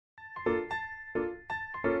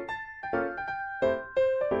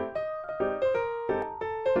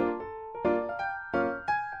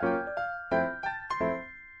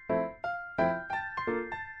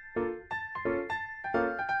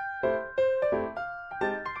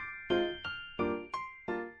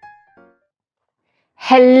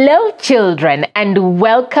Hello children, and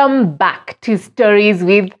welcome back to Stories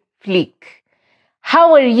with Flic.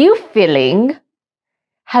 How are you feeling?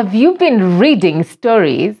 Have you been reading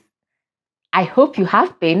stories? I hope you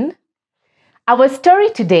have been. Our story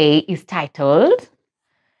today is titled,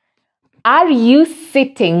 Are You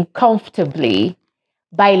Sitting Comfortably?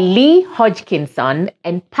 By Leigh Hodgkinson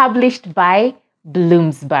and published by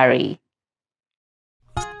Bloomsbury.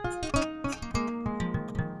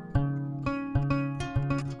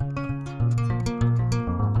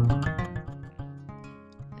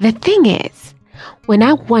 The thing is, when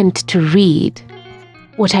I want to read,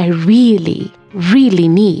 what I really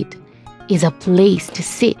need is a place to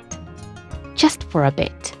sit, just for a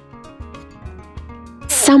bit.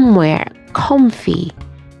 Somewhere comfy,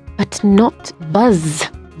 but not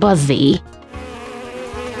buzz-buzzy.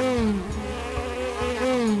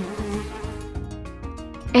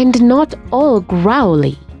 And not all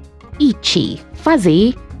growly, itchy,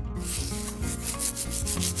 fuzzy.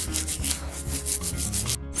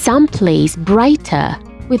 Someplace brighter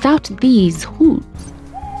without these hoots.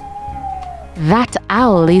 That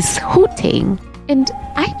owl is hooting, and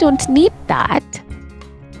I don't need that.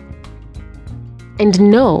 And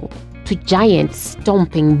no to giant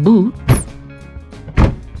stomping boots.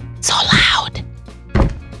 So loud.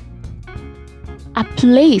 A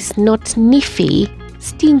place not sniffy,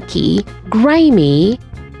 stinky, grimy.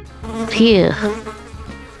 Phew,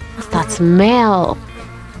 that smell.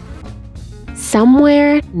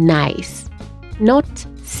 Somewhere nice, not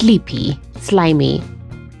sleepy, slimy.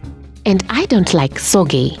 And I don't like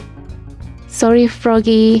soggy. Sorry,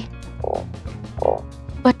 froggy.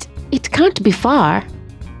 But it can't be far.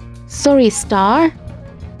 Sorry, star.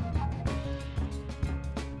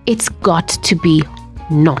 It's got to be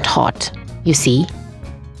not hot, you see.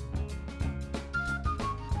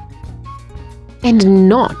 And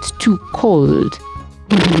not too cold.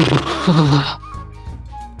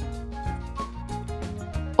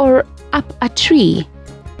 Or up a tree.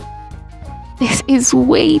 This is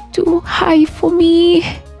way too high for me.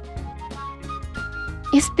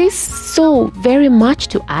 Is this so very much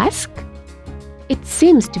to ask? It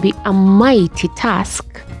seems to be a mighty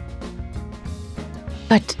task.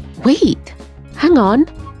 But wait, hang on.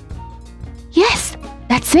 Yes,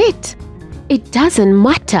 that's it. It doesn't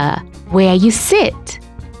matter where you sit.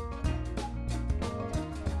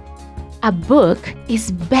 A book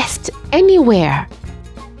is best anywhere.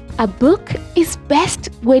 A book is best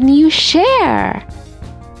when you share,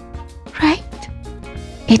 right?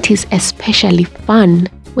 It is especially fun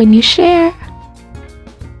when you share.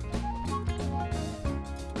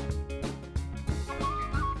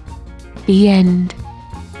 The end.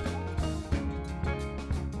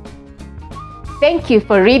 Thank you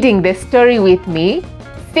for reading this story with me.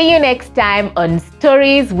 See you next time on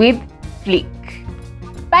Stories with Flic.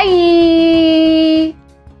 Bye!